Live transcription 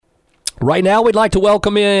Right now, we'd like to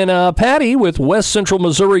welcome in Patty with West Central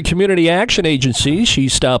Missouri Community Action Agency.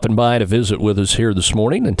 She's stopping by to visit with us here this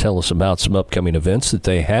morning and tell us about some upcoming events that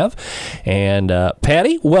they have. And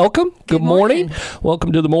Patty, welcome. Good morning.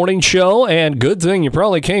 Welcome to the morning show. And good thing you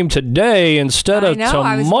probably came today instead of tomorrow.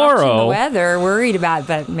 I was watching the weather, worried about it,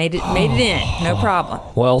 but made it in. No problem.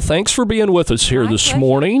 Well, thanks for being with us here this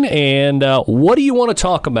morning. And what do you want to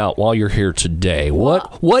talk about while you're here today?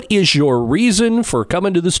 What is your reason for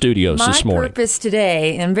coming to the studios this morning? My purpose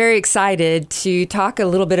today, I'm very excited to talk a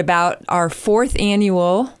little bit about our 4th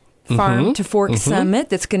annual Farm to Fork Summit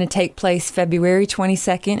that's going to take place February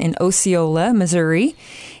 22nd in Osceola, Missouri.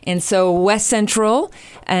 And so West Central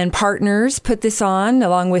and partners put this on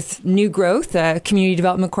along with New Growth, Community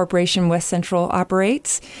Development Corporation West Central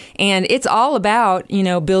operates. And it's all about,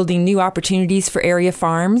 building new opportunities for area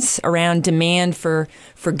farms around demand for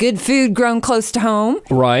good food grown close to home.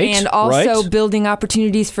 Right. And also building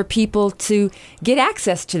opportunities for people to get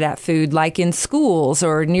access to that food, like in schools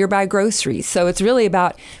or nearby groceries. So it's really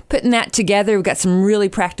about putting that together. We've got some really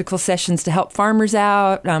practical sessions to help farmers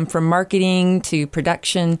out, from marketing to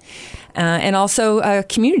production, and also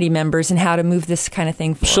community members and how to move this kind of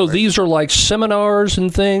thing forward. So these are like seminars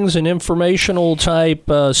and things and informational type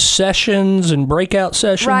sessions and breakout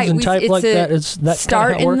sessions and type like that? Is that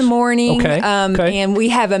start kind of how it works? in the morning. Okay. And we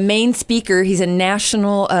have a main speaker. He's a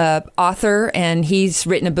national author, and he's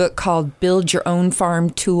written a book called Build Your Own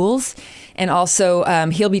Farm Tools. And also,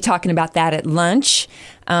 he'll be talking about that at lunch.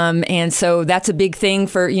 And so that's a big thing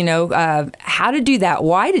for, how to do that,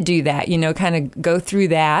 why to do that, kind of go through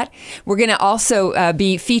that. We're going to also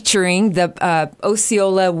be featuring the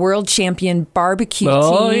Osceola World Champion Barbecue Team.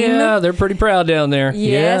 Oh, yeah. They're pretty proud down there.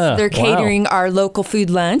 Yes. They're catering our local food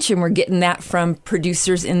lunch, and we're getting that from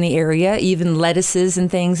producers in the area, even lettuces and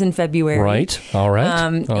things in February. Right. All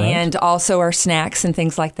right. And also our snacks and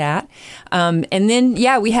things like that. And then,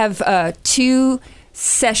 we have 2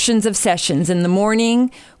 sessions of sessions. In the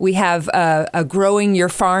morning, we have a Growing Your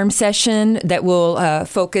Farm session that will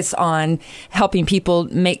focus on helping people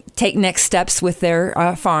take next steps with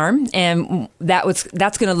their farm. And that's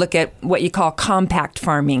going to look at what you call compact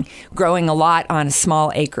farming, growing a lot on a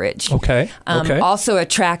small acreage. Okay. Also a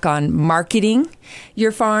track on marketing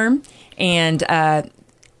your farm. And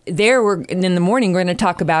in the morning, we're going to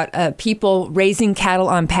talk about people raising cattle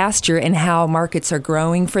on pasture and how markets are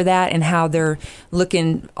growing for that and how they're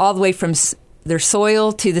looking all the way from their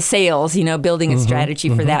soil to the sales, building a strategy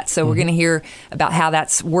for that. So we're going to hear about how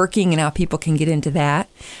that's working and how people can get into that.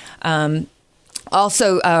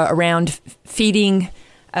 Also around feeding,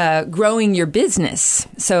 growing your business.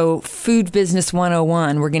 So Food Business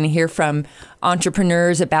 101, we're going to hear from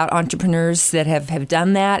entrepreneurs that have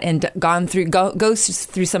done that and goes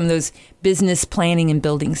through some of those business planning and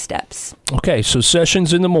building steps. Okay, so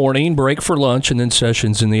sessions in the morning, break for lunch, and then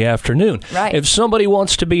sessions in the afternoon. Right. If somebody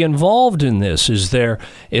wants to be involved in this, is there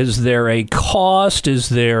a cost? Is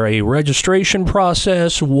there a registration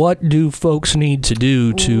process? What do folks need to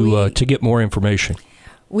do to get more information?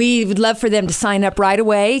 We would love for them to sign up right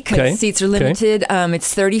away because seats are limited.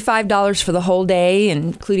 It's $35 for the whole day,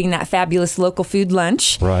 including that fabulous local food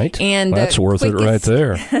lunch. Right. And that's worth it right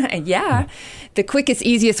there. Yeah. The quickest,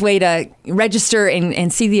 easiest way to register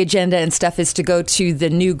and see the agenda and stuff is to go to the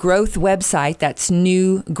New Growth website. That's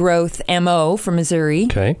New Growth MO for Missouri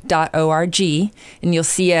 .org. And you'll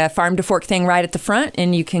see a Farm to Fork thing right at the front,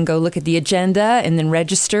 and you can go look at the agenda and then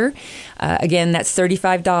register. Again, that's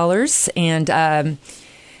 $35. And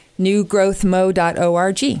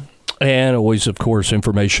newgrowthmo.org. And always, of course,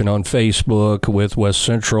 information on Facebook with West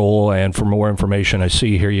Central. And for more information, I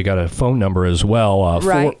see here you got a phone number as well.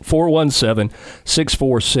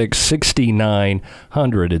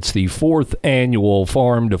 417-646-6900. It's the 4th annual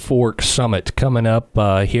Farm to Fork Summit coming up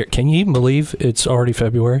here. Can you even believe it's already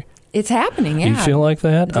February? It's happening, yeah. You feel like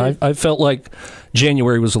that? I felt like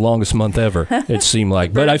January was the longest month ever, it seemed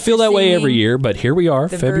like. But I feel that way every year. But here we are,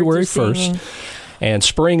 February 1st. And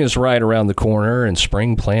spring is right around the corner, and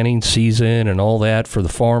spring planting season and all that for the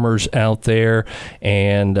farmers out there.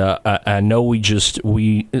 And I know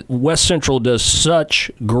West Central does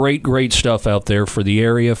such great stuff out there for the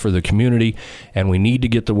area, for the community, and we need to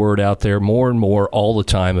get the word out there more and more all the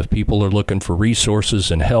time. If people are looking for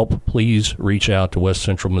resources and help, please reach out to West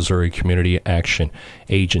Central Missouri Community Action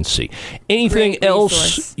Agency. Anything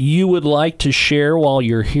else you would like to share while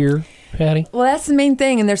you're here, Patty? Well, that's the main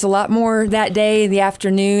thing, and there's a lot more that day in the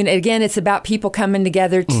afternoon. Again, it's about people coming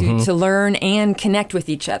together to learn and connect with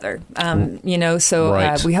each other.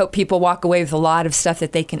 We hope people walk away with a lot of stuff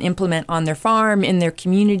that they can implement on their farm, in their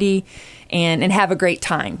community, and have a great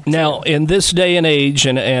time. Now, in this day and age,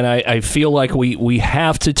 and I feel like we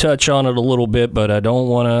have to touch on it a little bit, but I don't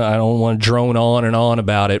want to drone on and on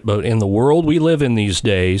about it. But in the world we live in these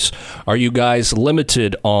days, are you guys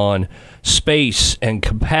limited on space and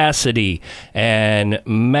capacity and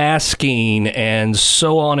masking and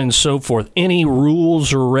so on and so forth? Any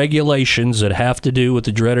rules or regulations that have to do with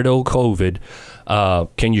the dreaded old COVID?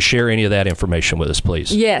 Can you share any of that information with us,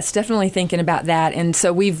 please? Yes, definitely thinking about that. And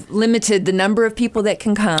so we've limited the number of people that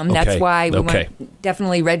can come. Okay. That's why we want to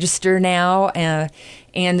definitely register now.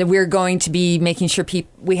 And we're going to be making sure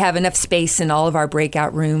we have enough space in all of our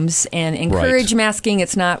breakout rooms and encourage masking.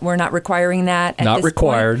 We're not requiring that at Not this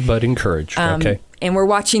required, point. but encouraged. Okay. And we're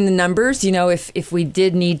watching the numbers. If we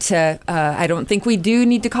did need to, I don't think we do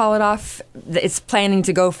need to call it off. It's planning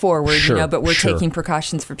to go forward, but we're taking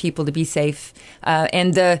precautions for people to be safe.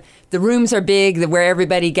 And the rooms are big, where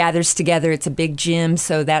everybody gathers together. It's a big gym,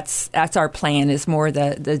 so that's our plan, is more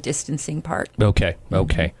the distancing part. Okay.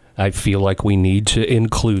 I feel like we need to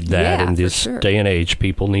include that in this day and age.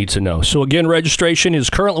 People need to know. So again, registration is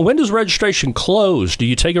currently. When does registration close? Do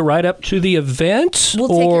you take it right up to the event? We'll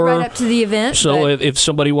take it right up to the event. So if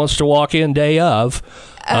somebody wants to walk in day of,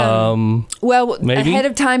 maybe? Ahead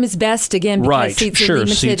of time is best, again, because seats are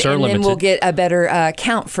limited, seats are limited. Then we'll get a better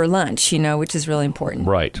count for lunch, which is really important.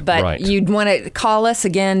 But you'd want to call us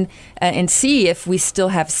again and see if we still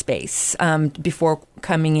have space before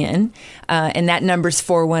coming in. And that number's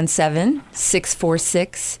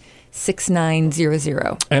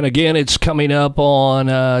 417-646-6900. And again, it's coming up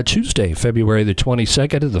on Tuesday, February the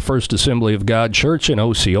 22nd at the First Assembly of God Church in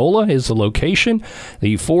Osceola is the location.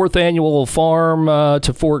 The 4th Annual Farm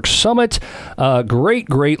to Fork Summit. Great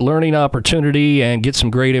learning opportunity, and get some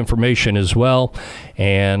great information as well.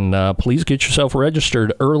 And please get yourself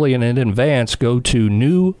registered early and in advance. Go to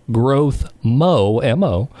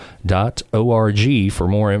newgrowthmo.org for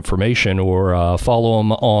more information, or follow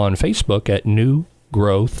them on Facebook at New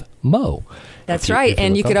Growth Mo. That's right.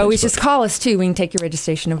 And you could always just call us too. We can take your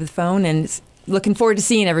registration over the phone, and looking forward to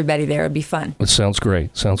seeing everybody there. It'd be fun. It sounds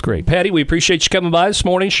great. Patty, we appreciate you coming by this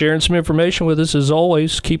morning, sharing some information with us as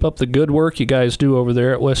always. Keep up the good work you guys do over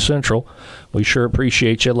there at West Central. We sure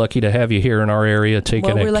appreciate you. Lucky to have you here in our area taking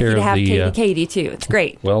care of the... Well, we're lucky to have Katie too. It's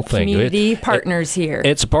great. Well, thank you. Community partners here.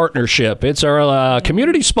 It's a partnership. It's our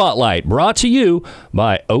Community Spotlight, brought to you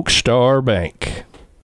by Oak Star Bank.